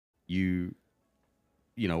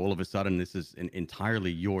you know, all of a sudden this is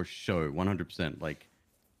entirely your show, 100%, like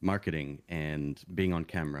marketing and being on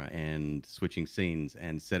camera and switching scenes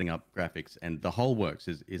and setting up graphics and the whole works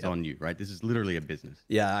is on you, right? This is literally a business.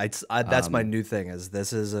 Yeah, that's my new thing. Is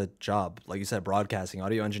this is a job, like you said, broadcasting,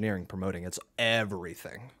 audio engineering, promoting. It's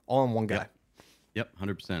everything all in one guy. Yep,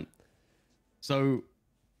 100%. So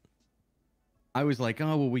I was like,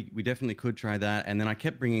 oh well, we definitely could try that, and then I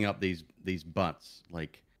kept bringing up these buts,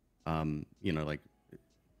 like, you know, like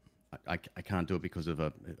I can't do it because of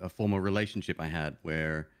a former relationship I had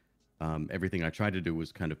where everything I tried to do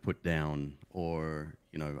was kind of put down, or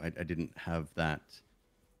you know, I didn't have that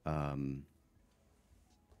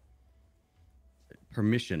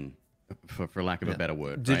permission, for lack of a better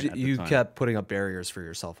word. Did you kept putting up barriers for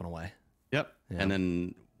yourself in a way? Yep. Yeah. And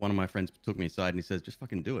then one of my friends took me aside and he says, just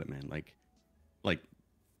fucking do it, man. Like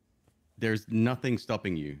there's nothing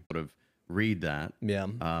stopping you. Sort of read that. Yeah.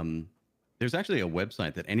 There's actually a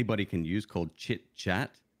website that anybody can use called Chit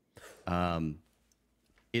Chat.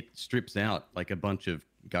 It strips out like a bunch of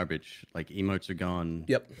garbage, like emotes are gone.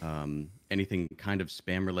 Yep. Anything kind of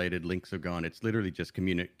spam related, links are gone. It's literally just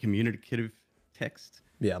communicative text.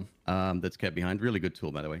 Yeah. That's kept behind. Really good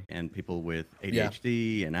tool, by the way. And people with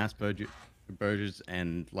ADHD and Asperger's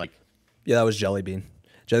and like. Yeah, that was Jellybean.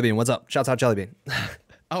 Jellybean, what's up? Shouts out Jellybean.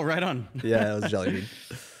 Oh, right on. Yeah, it was Jellybean.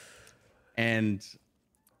 And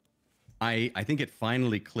I think it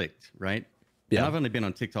finally clicked, right? Yeah. And I've only been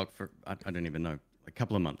on TikTok for, I don't even know, a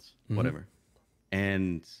couple of months, whatever.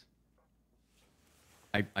 And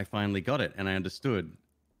I finally got it and I understood.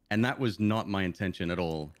 And that was not my intention at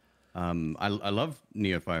all. I love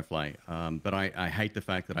Neo Firefly, but I hate the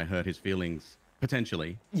fact that I hurt his feelings,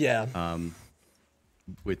 potentially. Yeah.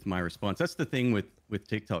 With my response. That's the thing with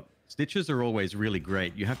TikTok. Stitches are always really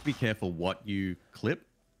great. You have to be careful what you clip.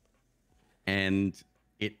 And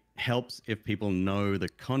it helps if people know the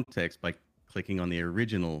context by clicking on the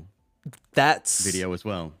original video as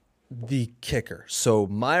well. The kicker. So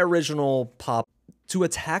my original pop, to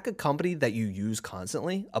attack a company that you use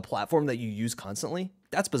constantly, a platform that you use constantly,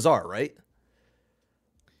 that's bizarre, right?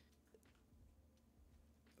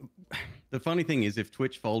 The funny thing is, if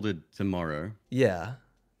Twitch folded tomorrow, yeah,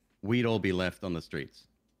 we'd all be left on the streets.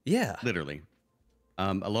 Yeah. Literally.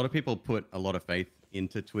 A lot of people put a lot of faith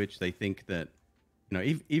into Twitch. They think that, you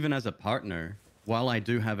know, even as a partner, while I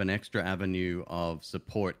do have an extra avenue of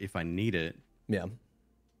support if I need it. Yeah.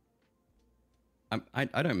 I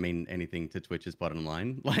don't mean anything to Twitch's bottom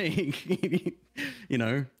line. Like, you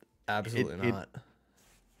know. Absolutely not.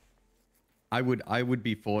 I would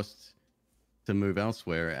be forced to move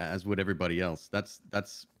elsewhere, as would everybody else.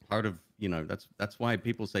 That's part of, you know, that's why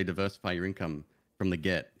people say diversify your income from the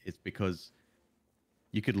get. It's because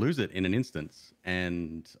you could lose it in an instance.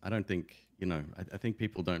 And I don't think, you know, I think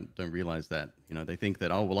people don't realize that. You know, they think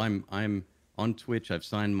that, oh well, I'm on Twitch, I've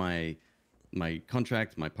signed my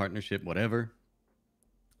contract, my partnership, whatever.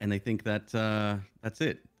 And they think that that's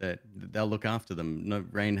it, that they'll look after them, no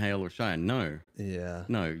rain, hail, or shine. No. Yeah.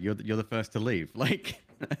 No, you're the first to leave. Like,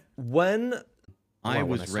 when I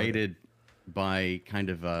was rated by kind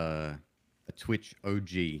of a Twitch OG,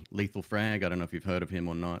 Lethal Frag. I don't know if you've heard of him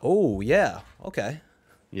or not. Oh yeah. Okay.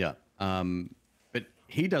 Yeah. But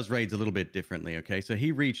he does raids a little bit differently. Okay, so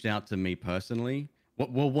he reached out to me personally.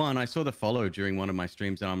 Well, one, I saw the follow during one of my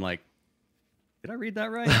streams, and I'm like, did I read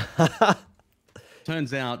that right?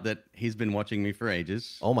 Turns out that he's been watching me for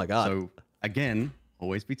ages. Oh my God. So again,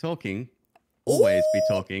 always be talking. Always be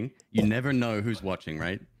talking. You never know who's watching,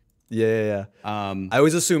 right? Yeah. I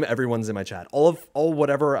always assume everyone's in my chat. All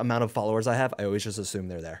whatever amount of followers I have, I always just assume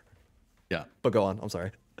they're there. Yeah. But go on. I'm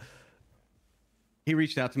sorry. He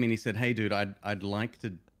reached out to me and he said, "Hey, dude, I'd like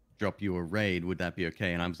to drop you a raid. Would that be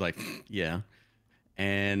okay?" And I was like, "Yeah."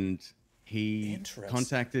 And he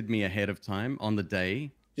contacted me ahead of time on the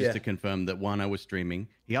day. Just to confirm that, one, I was streaming.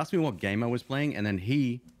 He asked me what game I was playing, and then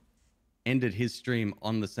he ended his stream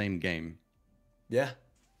on the same game. Yeah.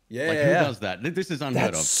 Yeah. Like, who does that? This is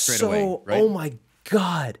unheard of straight away, right? Oh my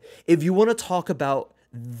God. If you want to talk about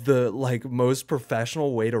the like most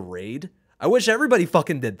professional way to raid, I wish everybody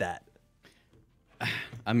fucking did that.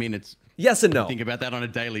 I mean, it's yes and no. Think about that on a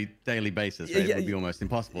daily basis. Right? It would be almost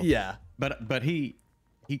impossible. Yeah. But he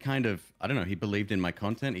kind of, I don't know, he believed in my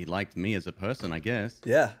content. He liked me as a person, I guess.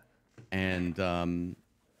 Yeah. And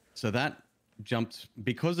so that jumped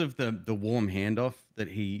because of the warm handoff that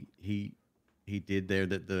he did there,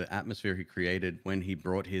 that the atmosphere he created when he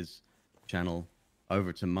brought his channel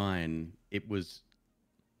over to mine. It was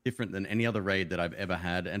different than any other raid that I've ever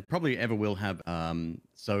had and probably ever will have.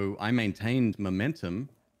 So I maintained momentum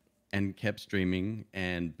and kept streaming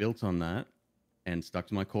and built on that. and stuck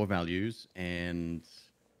to my core values. And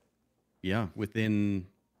yeah, within,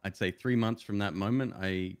 I'd say 3 months from that moment,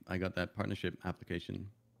 I got that partnership application.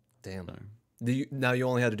 Damn. So, Now you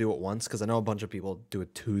only had to do it once? Because I know a bunch of people do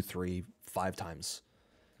it 2, 3, 5 times.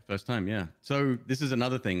 first time, yeah. So this is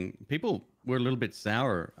another thing. People were a little bit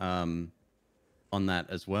sour on that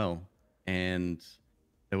as well, and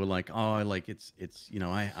they were like, "Oh, like it's you know,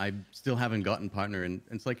 I still haven't gotten partner," and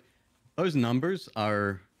it's like those numbers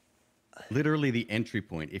are literally the entry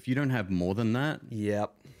point. If you don't have more than that,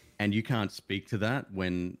 Yep. and you can't speak to that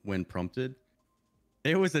when prompted,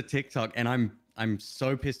 there was a TikTok, and I'm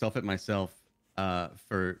so pissed off at myself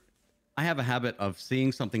for I have a habit of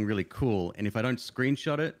seeing something really cool, and if I don't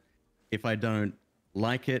screenshot it, if I don't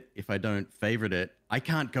like it, if I don't favorite it, I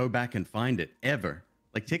can't go back and find it ever.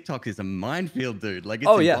 Like TikTok is a minefield, dude. Like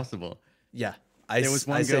it's impossible. Yeah. There was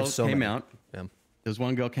one girl came out. Yeah. There was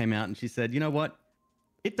one girl came out and she said, "You know what?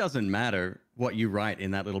 It doesn't matter what you write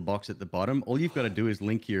in that little box at the bottom. All you've got to do is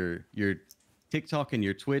link your TikTok and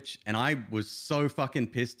your Twitch." And I was so fucking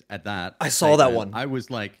pissed at that. I saw that one. I was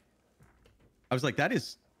like, that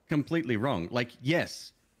is completely wrong. Like,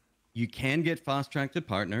 yes, you can get fast tracked to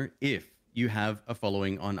partner if you have a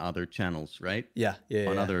following on other channels, right? Yeah.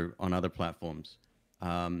 On other platforms.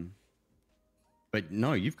 But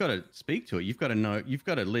no, you've got to speak to it. You've got to know. You've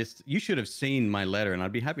got to list. You should have seen my letter, and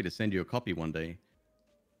I'd be happy to send you a copy one day.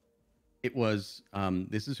 It was,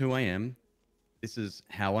 this is who I am. This is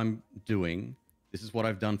how I'm doing. This is what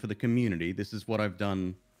I've done for the community. This is what I've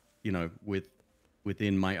done, you know,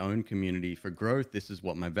 within my own community for growth. This is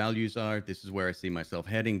what my values are. This is where I see myself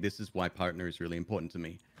heading. This is why partner is really important to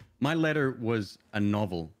me. My letter was a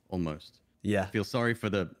novel almost. Yeah. I feel sorry for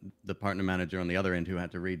the partner manager on the other end who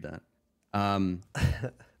had to read that.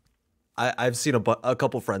 I've seen a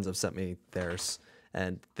couple friends have sent me theirs,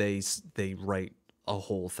 and they write a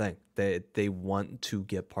whole thing. They want to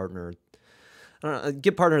get partner. I don't know,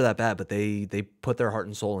 get partner that bad, but they put their heart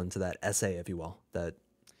and soul into that essay, if you will. That,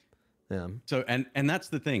 yeah. So and that's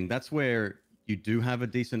the thing. That's where you do have a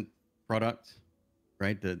decent product,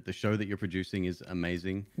 right? The show that you're producing is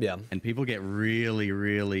amazing. Yeah. And people get really,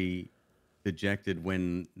 really dejected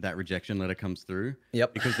when that rejection letter comes through.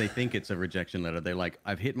 Yep. Because they think it's a rejection letter. They're like,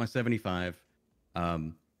 I've hit my 75.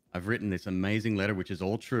 I've written this amazing letter, which is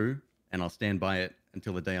all true, and I'll stand by it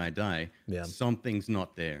until the day I die. Yeah. Something's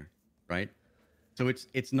not there, right? So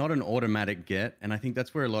it's not an automatic get, and I think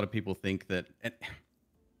that's where a lot of people think that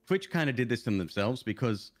Twitch kind of did this to themselves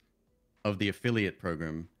because of the affiliate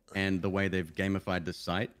program and the way they've gamified the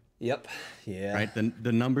site. Yep. Yeah. Right.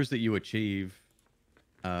 The numbers that you achieve,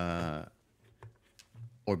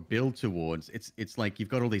 or build towards, it's like you've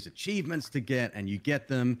got all these achievements to get, and you get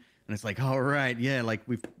them, and it's like, all right, yeah, like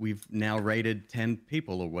we've now rated 10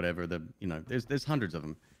 people or whatever. There's hundreds of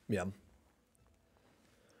them. Yeah.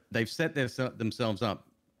 They've set themselves up.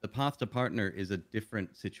 The path to partner is a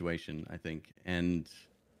different situation, I think, and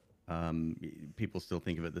people still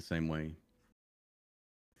think of it the same way.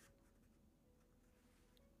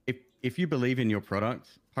 If you believe in your product,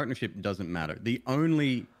 partnership doesn't matter. The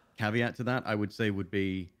only caveat to that, I would say, would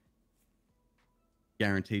be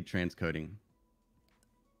guaranteed transcoding.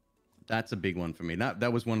 That's a big one for me.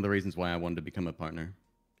 That was one of the reasons why I wanted to become a partner.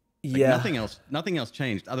 Like, yeah. Nothing else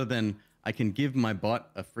changed other than I can give my bot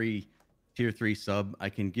a free tier 3 sub. I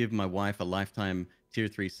can give my wife a lifetime tier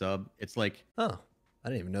 3 sub. It's like, oh, I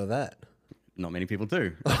didn't even know that. Not many people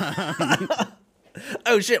do.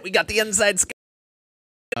 Oh shit, we got the inside scoop.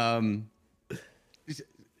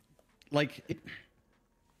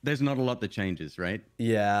 There's not a lot that changes, right?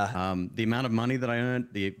 Yeah. The amount of money that I earned,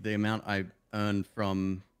 the amount I earned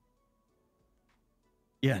from,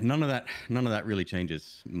 none of that really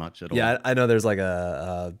changes much at all. Yeah, I know there's like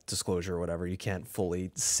a disclosure or whatever. You can't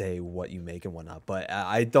fully say what you make and whatnot, but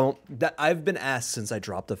I've been asked since I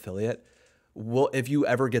dropped affiliate, if you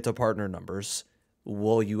ever get to partner numbers,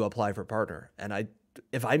 will you apply for partner? And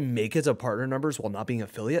if I make it to partner numbers while not being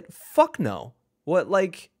affiliate, fuck no. What,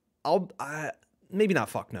 like, maybe not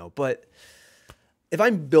fuck no, but if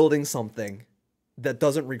I'm building something that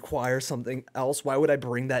doesn't require something else, why would I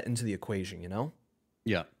bring that into the equation, you know?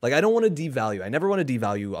 Yeah. Like, I don't want to devalue. I never want to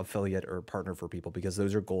devalue affiliate or partner for people because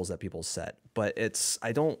those are goals that people set. But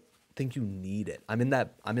I don't think you need it. I'm in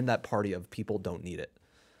that party of people don't need it.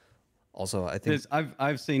 Also, I think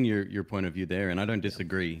I've seen your point of view there, and I don't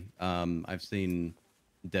disagree. I've seen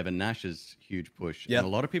Devin Nash's huge push, and a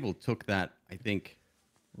lot of people took that, I think,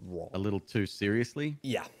 a little too seriously.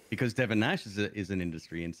 Yeah. Because Devin Nash is an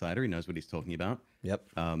industry insider. He knows what he's talking about. Yep.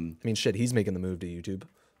 I mean, shit, he's making the move to YouTube.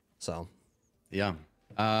 So. Yeah.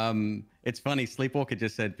 It's funny. Sleepwalker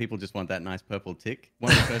just said people just want that nice purple tick.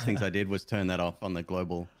 One of the first things I did was turn that off on the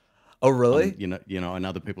global, Oh, on really? on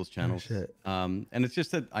other people's Oh, channels. shit. And it's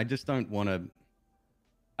just that I just don't want to.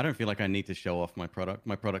 I don't feel like I need to show off my product.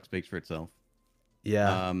 My product speaks for itself.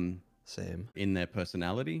 Yeah, Um, same. in their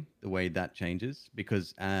personality, the way that changes,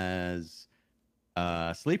 because as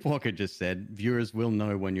Sleepwalker just said, viewers will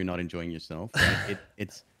know when you're not enjoying yourself. Right?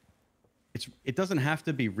 It doesn't have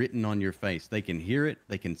to be written on your face. They can hear it.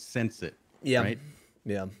 They can sense it. Yeah, Right.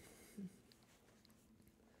 yeah,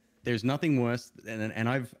 There's nothing worse, and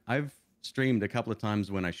I've streamed a couple of times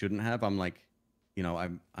when I shouldn't have. I'm like,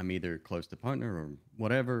 I'm either close to partner or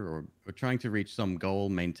whatever, or trying to reach some goal,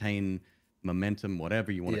 maintain momentum,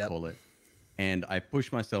 whatever you want to yep. call it. And I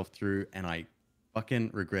push myself through, and I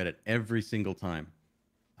fucking regret it every single time.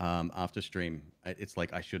 After stream, it's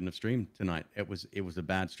like I shouldn't have streamed tonight. It was a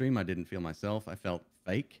bad stream. I didn't feel myself. I felt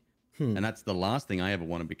fake, and that's the last thing I ever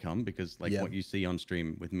want to become, because like Yeah. what you see on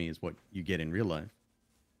stream with me is what you get in real life.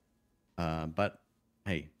 But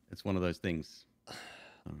hey, it's one of those things.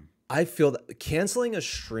 I feel that canceling a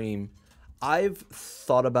stream, I've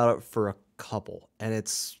thought about it for a couple, and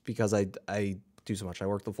it's because I do so much. I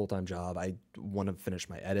work the full-time job. I want to finish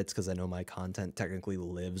my edits because I know my content technically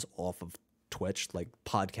lives off of Twitch, like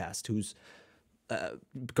podcast. Who's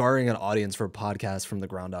garnering an audience for a podcast from the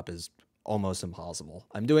ground up is almost impossible.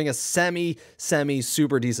 I'm doing a semi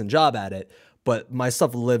super decent job at it, but my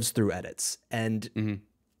stuff lives through edits, and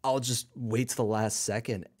I'll just wait to the last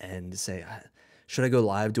second and say, should I go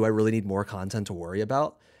live? Do I really need more content to worry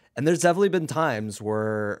about? And there's definitely been times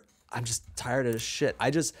where I'm just tired of shit.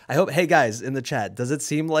 I hope, hey guys in the chat, does it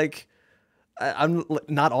seem like I'm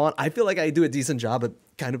not on? I feel like I do a decent job at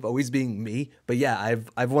kind of always being me. But yeah,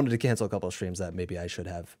 I've wanted to cancel a couple of streams that maybe I should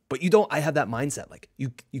have. But you don't, I have that mindset. Like you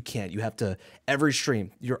can't. You have to, every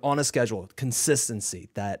stream, you're on a schedule, consistency,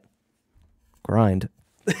 that grind.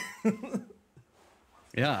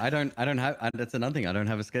 Yeah, I don't have. That's another thing. I don't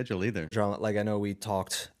have a schedule either. Drama, like I know we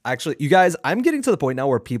talked. Actually, you guys, I'm getting to the point now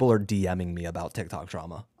where people are DMing me about TikTok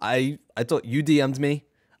drama. I thought you DM'd me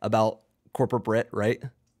about corporate Brit, right?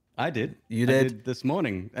 I did. You I did? this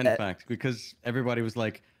morning, in fact, because everybody was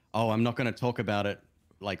like, "Oh, I'm not going to talk about it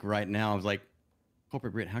like right now." I was like,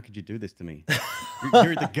 "Corporate Brit, how could you do this to me?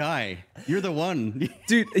 You're the guy. You're the one."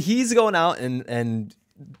 Dude, he's going out and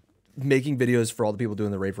making videos for all the people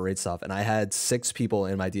doing the raid for raid stuff, and I had 6 people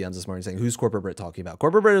in my DMs this morning saying, "Who's Corporate Brit talking about?"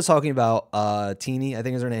 Corporate Brit is talking about Teeny, I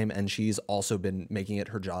think is her name, and she's also been making it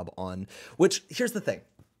her job on. Which, here's the thing,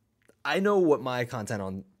 I know what my content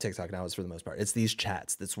on TikTok now is for the most part. It's these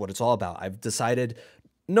chats. That's what it's all about. I've decided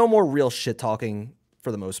no more real shit talking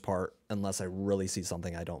for the most part, unless I really see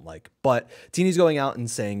something I don't like. But Teeny's going out and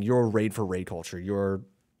saying, "Your raid for raid culture, your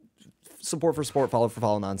support for sport, follow for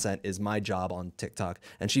follow nonsense is my job on TikTok."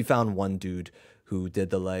 And she found one dude who did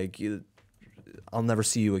the like, "I'll never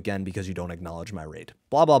see you again because you don't acknowledge my raid."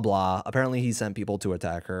 Blah, blah, blah. Apparently he sent people to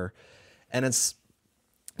attack her. And it's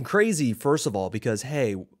crazy, first of all, because,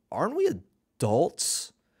 hey, aren't we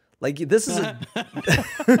adults? Like, this is a...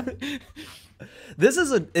 this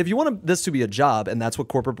is a... If you want this to be a job, and that's what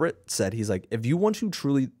Corporate Brit said, he's like, if you want to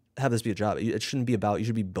truly have this be a job, it shouldn't be about... You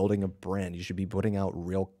should be building a brand. You should be putting out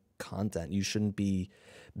real content. You shouldn't be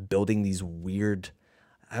building these weird,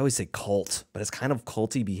 I always say cult, but it's kind of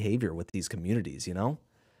culty behavior with these communities, you know?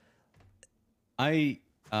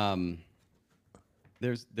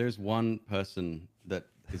 There's one person that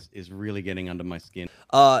is really getting under my skin.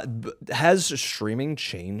 Has streaming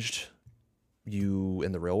changed you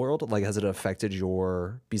in the real world? Like, has it affected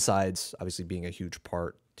your, besides obviously being a huge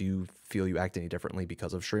part, do you feel you act any differently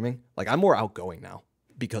because of streaming? Like, I'm more outgoing now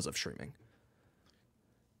because of streaming.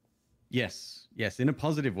 Yes, in a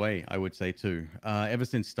positive way, I would say too. Ever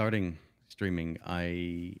since starting streaming,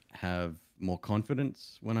 I have more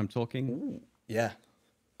confidence when I'm talking. Ooh, yeah.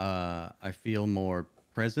 I feel more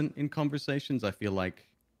present in conversations. I feel like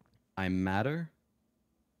I matter.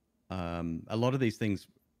 A lot of these things,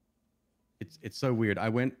 it's so weird. I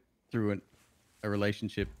went through a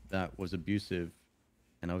relationship that was abusive,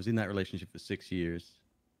 and I was in that relationship for 6 years,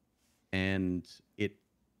 and it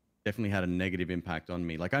definitely had a negative impact on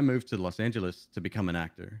me. Like, I moved to Los Angeles to become an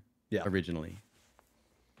actor originally.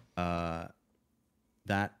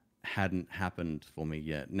 That hadn't happened for me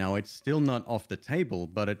yet. Now, it's still not off the table,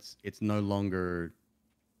 but it's no longer,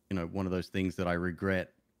 one of those things that I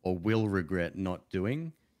regret or will regret not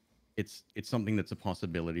doing. It's something that's a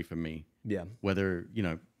possibility for me. Yeah. Whether,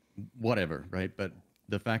 whatever, right? But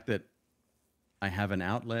the fact that I have an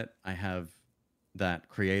outlet, I have that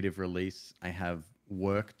creative release, I have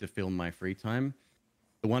work to fill my free time.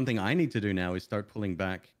 The one thing I need to do now is start pulling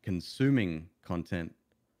back consuming content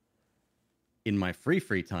in my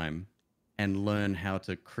free time and learn how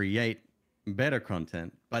to create better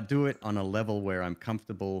content, but do it on a level where I'm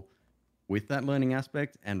comfortable with that learning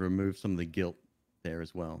aspect and remove some of the guilt there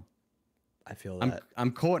as well. I feel that.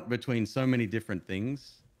 I'm caught between so many different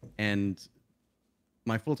things, and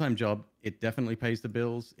my full-time job, it definitely pays the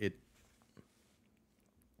bills.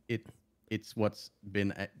 It's what's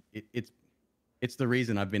been it's the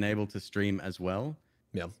reason I've been able to stream as well.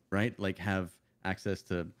 Yeah. Right? Like have access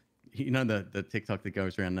to, the TikTok that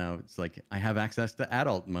goes around now. It's like I have access to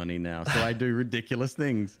adult money now, so I do ridiculous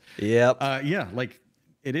things. Yep. Yeah, like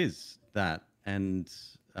it is that, and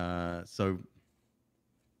so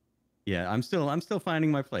yeah, I'm still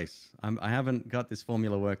finding my place. I haven't got this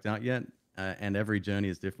formula worked out yet, and every journey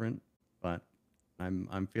is different, but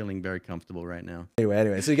I'm feeling very comfortable right now.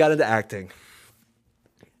 Anyway, so you got into acting.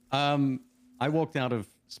 I walked out of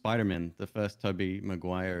Spider-Man, the first Tobey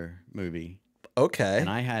Maguire movie. Okay. And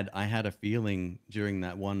I had a feeling during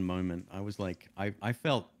that one moment. I was like, I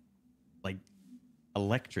felt like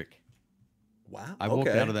electric. Wow. I walked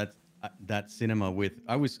out of that cinema with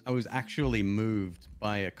I was actually moved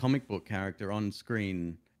by a comic book character on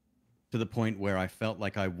screen to the point where I felt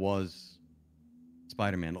like I was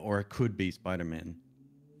Spider-Man, or I could be Spider-Man.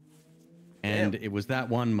 And it was that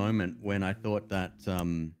one moment when I thought that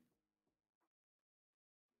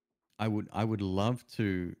I would love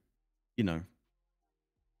to,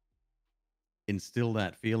 instill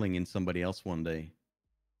that feeling in somebody else one day.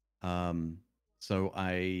 So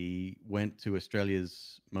I went to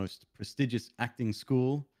Australia's most prestigious acting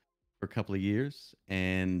school for a couple of years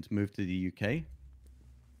and moved to the UK.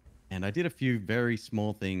 And I did a few very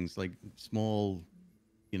small things, like small,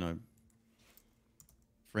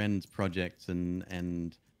 friends projects,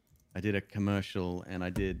 and I did a commercial, and I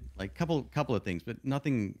did like couple of things, but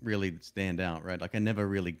nothing really stand out, right? Like I never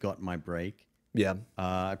really got my break. Yeah.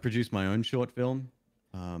 I produced my own short film.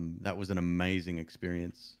 That was an amazing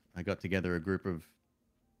experience. I got together a group of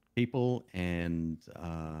people, and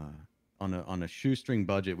on a shoestring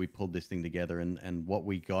budget, we pulled this thing together. And what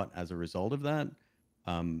we got as a result of that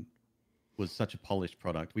was such a polished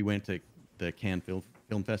product. We went to the Cannes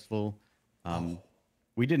Film Festival.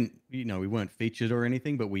 We didn't, we weren't featured or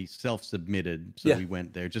anything, but we self-submitted. So we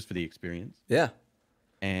went there just for the experience. Yeah.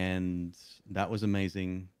 And that was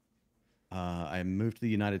amazing. I moved to the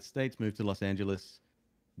United States, moved to Los Angeles.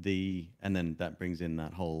 And then that brings in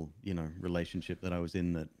that whole, relationship that I was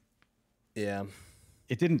in. That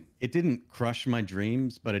it didn't crush my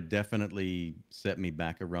dreams, but it definitely set me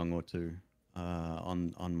back a rung or two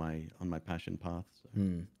on my passion path.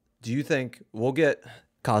 So. Do you think we'll get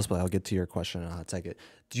cosplay? I'll get to your question in a hot second.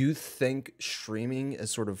 Do you think streaming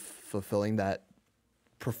is sort of fulfilling that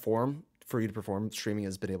for you to perform? Streaming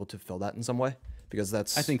has been able to fill that in some way, because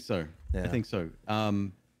that's. I think so. Yeah. I think so.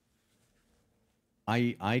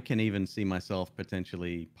 I can even see myself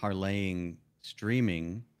potentially parlaying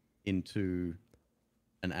streaming into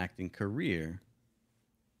an acting career.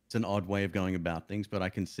 It's an odd way of going about things, but I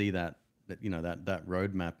can see that that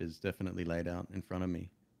roadmap is definitely laid out in front of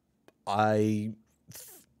me. I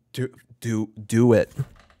do it.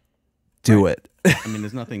 Do it. I mean,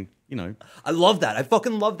 there's nothing, I love that. I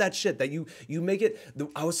fucking love that shit that you make it.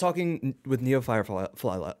 I was talking with Neo Firefly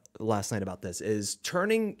last night about this, is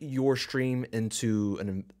turning your stream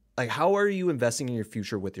into how are you investing in your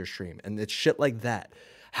future with your stream? And it's shit like that.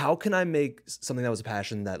 How can I make something that was a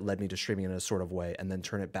passion that led me to streaming in a sort of way and then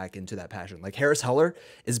turn it back into that passion? Like Harris Heller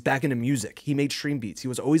is back into music. He made stream beats. He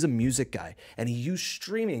was always a music guy, and he used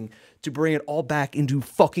streaming to bring it all back into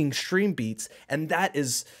fucking stream beats. And that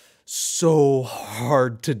is so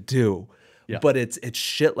hard to do. Yeah. But it's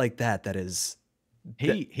shit like that is.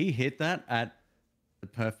 He hit that at the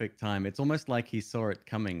perfect time. It's almost like he saw it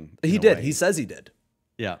coming. He did. He says he did.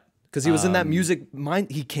 Yeah. Because he was in that music mind.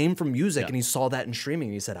 He came from music, and he saw that in streaming.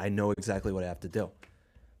 And he said, I know exactly what I have to do.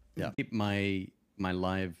 Yeah. Keep my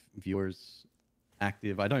live viewers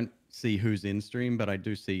active. I don't see who's in stream, but I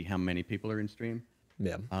do see how many people are in stream.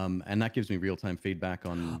 Yeah. And that gives me real-time feedback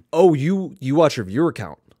on. Oh, you watch your viewer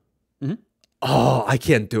count. Mm-hmm. Oh, I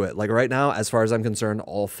can't do it. Like right now, as far as I'm concerned,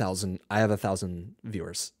 I have 1,000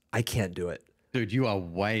 viewers. I can't do it. Dude, you are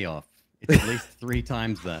way off. It's at least 3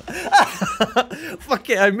 times that.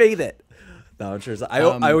 Fuck it, I made it. No, I'm sure. I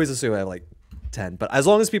always assume I have like 10, but as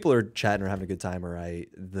long as people are chatting or having a good time,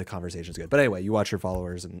 the conversation's good. But anyway, you watch your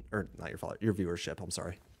followers or not your followers, your viewership. I'm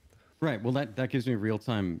sorry. Right. Well, that gives me real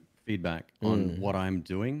time feedback on what I'm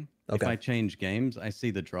doing. Okay. If I change games, I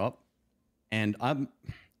see the drop, and I'm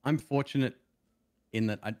fortunate in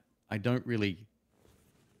that I don't really.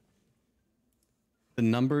 The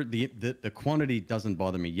number, the quantity doesn't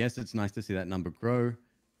bother me. Yes, it's nice to see that number grow,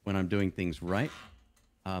 when I'm doing things right,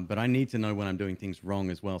 but I need to know when I'm doing things wrong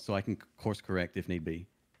as well, so I can course correct if need be.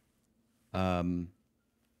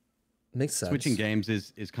 Makes sense. Switching games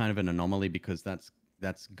is kind of an anomaly because that's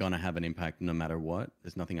gonna have an impact no matter what.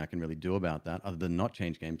 There's nothing I can really do about that other than not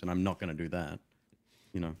change games, and I'm not gonna do that.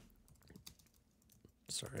 You know.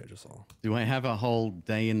 Sorry, I just saw. Do I have a whole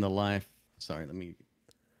day in the life? Sorry, let me.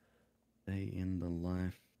 Day in the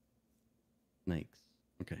life. Snakes.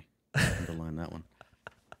 Okay, underline that one.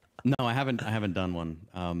 No, I haven't done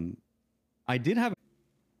one. I did have,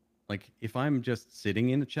 like, if I'm just sitting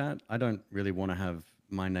in the chat, I don't really want to have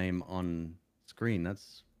my name on screen.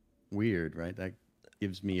 That's weird, right? That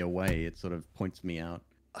gives me away. It sort of points me out.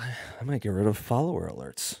 I might get rid of follower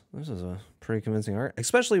alerts. This is a pretty convincing art,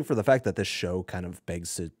 especially for the fact that this show kind of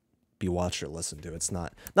begs to be watched or listened to. It's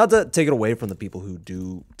not to take it away from the people who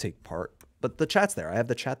do take part, but the chat's there. I have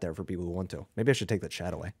the chat there for people who want to. Maybe I should take the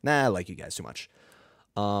chat away. Nah, I like you guys too much.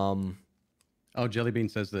 Oh, Jellybean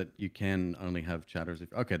says that you can only have chatters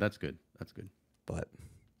if. Okay, that's good. That's good. But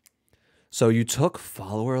so you took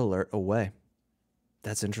follower alert away.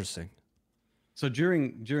 That's interesting. So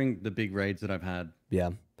during the big raids that I've had,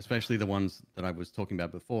 yeah, especially the ones that I was talking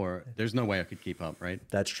about before, there's no way I could keep up, right?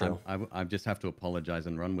 That's true. I just have to apologize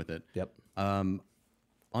and run with it. Yep.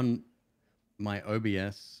 On my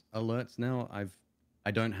OBS alerts now,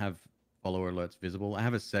 I don't have follower alerts visible. I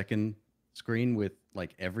have a second screen with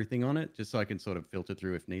like everything on it, just so I can sort of filter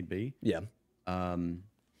through if need be. Yeah. But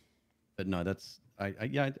no, that's I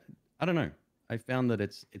don't know. I found that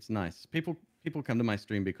it's nice. People come to my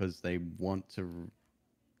stream because they either want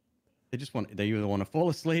to fall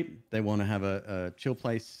asleep, they want to have a chill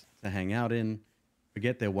place to hang out in,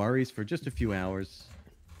 forget their worries for just a few hours,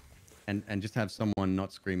 and just have someone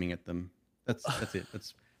not screaming at them. That's it.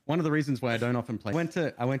 That's one of the reasons why I don't often play. I went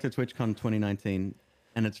to TwitchCon 2019,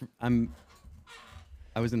 and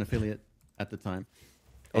I was an affiliate at the time.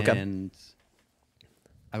 Okay. And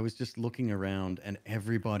I was just looking around, and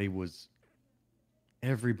everybody was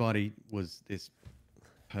this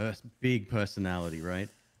big personality, right?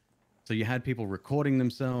 So you had people recording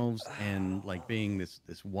themselves and like being this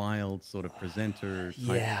wild sort of presenter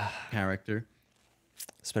type character,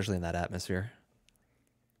 especially in that atmosphere.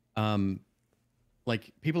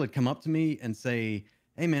 Like people had come up to me and say,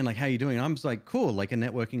 "Hey man, like how you doing?" And I'm just like, "Cool," like a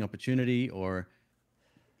networking opportunity, or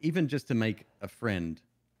even just to make a friend.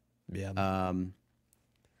 Yeah.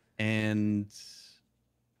 And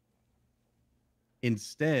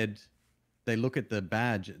instead, they look at the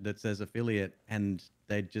badge that says affiliate, and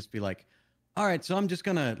they'd just be like, "All right, so I'm just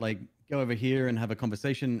gonna like go over here and have a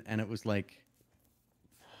conversation." And it was like,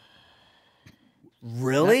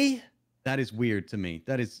 really? That is weird to me.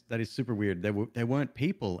 That is super weird. There weren't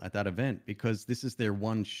people at that event because this is their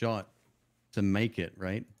one shot to make it,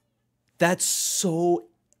 right? That's so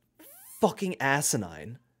fucking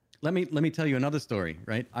asinine. Let me tell you another story,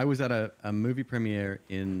 right? I was at a movie premiere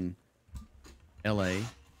in LA,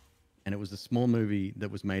 and it was a small movie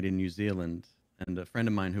that was made in New Zealand, and a friend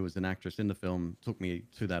of mine who was an actress in the film took me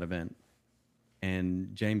to that event,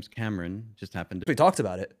 and James Cameron just happened to... We talked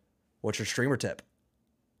about it. What's your streamer tip?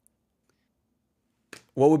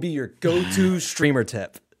 What would be your go-to streamer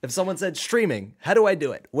tip? If someone said streaming, how do I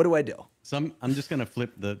do it? What do I do? So I'm just going to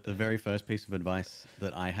flip the very first piece of advice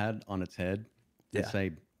that I had on its head and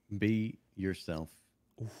say, be yourself.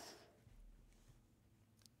 Oof.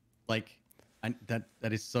 Like, that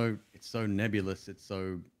is so, it's so nebulous. It's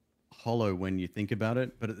so hollow when you think about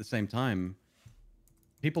it. But at the same time,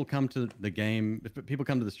 people come to the game, people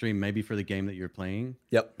come to the stream maybe for the game that you're playing.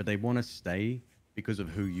 Yep. But they want to stay because of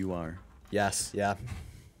who you are. Yes. Yeah.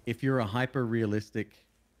 If you're a hyper realistic,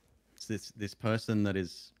 this person that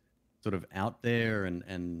is sort of out there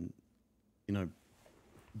and you know,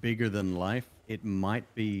 bigger than life, it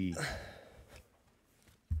might be,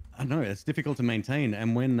 I don't know, it's difficult to maintain.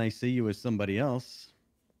 And when they see you as somebody else,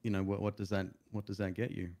 you know, what does that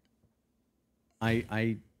get you?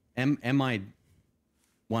 Am I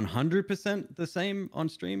 100% the same on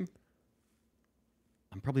stream?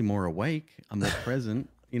 I'm probably more awake. I'm more present.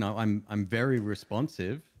 You know, I'm very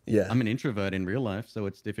responsive. Yeah. I'm an introvert in real life, so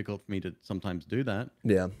it's difficult for me to sometimes do that.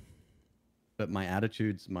 Yeah. But my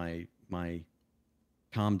attitudes, my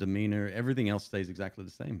calm demeanor, everything else stays exactly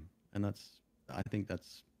the same. And I think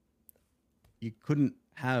you couldn't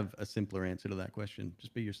have a simpler answer to that question.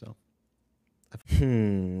 Just be yourself.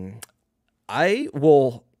 I'm going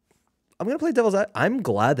to play devil's advocate. I'm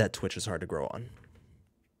glad that Twitch is hard to grow on.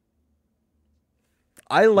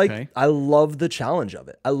 I love the challenge of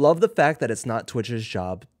it. I love the fact that it's not Twitch's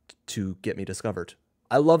job to get me discovered.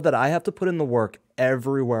 I love that I have to put in the work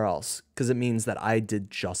everywhere else because it means that I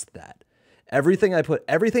did just that. Everything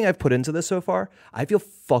I've put into this so far, I feel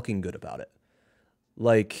fucking good about it.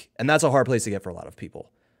 Like, and that's a hard place to get for a lot of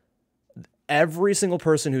people. Every single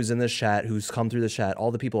person who's in this chat, who's come through this chat,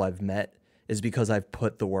 all the people I've met, is because I've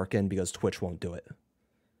put the work in because Twitch won't do it.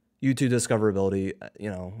 YouTube discoverability, you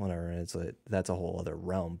know, whatever. That's a whole other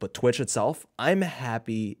realm. But Twitch itself, I'm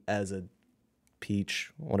happy as a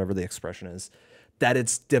peach, whatever the expression is, that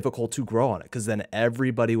it's difficult to grow on it, because then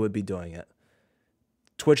everybody would be doing it.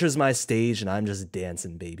 Twitch is my stage, and I'm just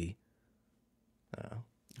dancing, baby.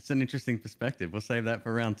 It's an interesting perspective. We'll save that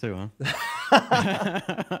for round 2, huh?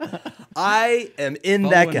 I am in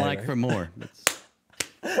Follow that and category. like for more.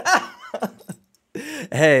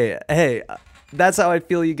 Hey, that's how I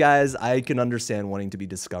feel, you guys. I can understand wanting to be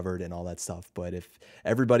discovered and all that stuff, but if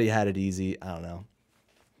everybody had it easy, I don't know,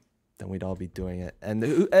 then we'd all be doing it.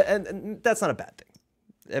 And that's not a bad thing.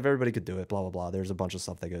 If everybody could do it, blah, blah, blah. There's a bunch of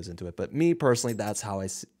stuff that goes into it. But me personally, that's how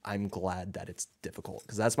I'm glad that it's difficult,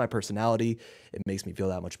 because that's my personality. It makes me feel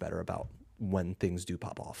that much better about when things do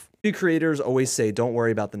pop off. The creators always say, don't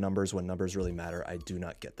worry about the numbers when numbers really matter. I do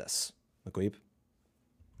not get this. McQueeb?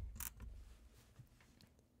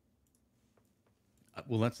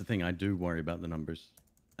 Well, that's the thing. I do worry about the numbers,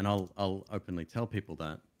 and I'll openly tell people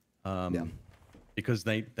that, because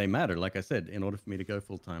they matter. Like I said, in order for me to go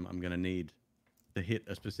full time, I'm gonna need to hit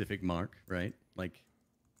a specific mark, right? Like,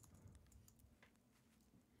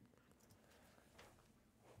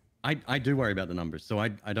 I do worry about the numbers, so I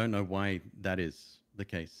don't know why that is the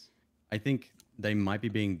case. I think they might be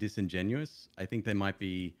being disingenuous. I think they might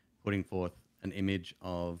be putting forth an image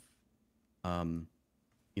of,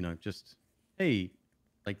 you know, just, hey,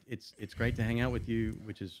 like, it's great to hang out with you,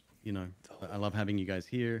 which is, you know, I love having you guys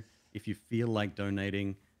here. If you feel like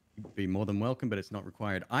donating, you'd be more than welcome, but it's not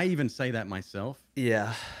required. I even say that myself.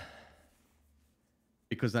 Yeah.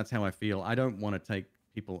 Because that's how I feel. I don't want to take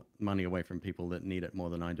money away from people that need it more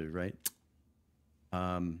than I do, right?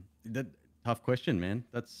 That tough question, man.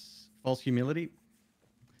 That's false humility.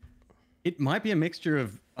 It might be a mixture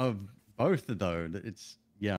of both, though. It's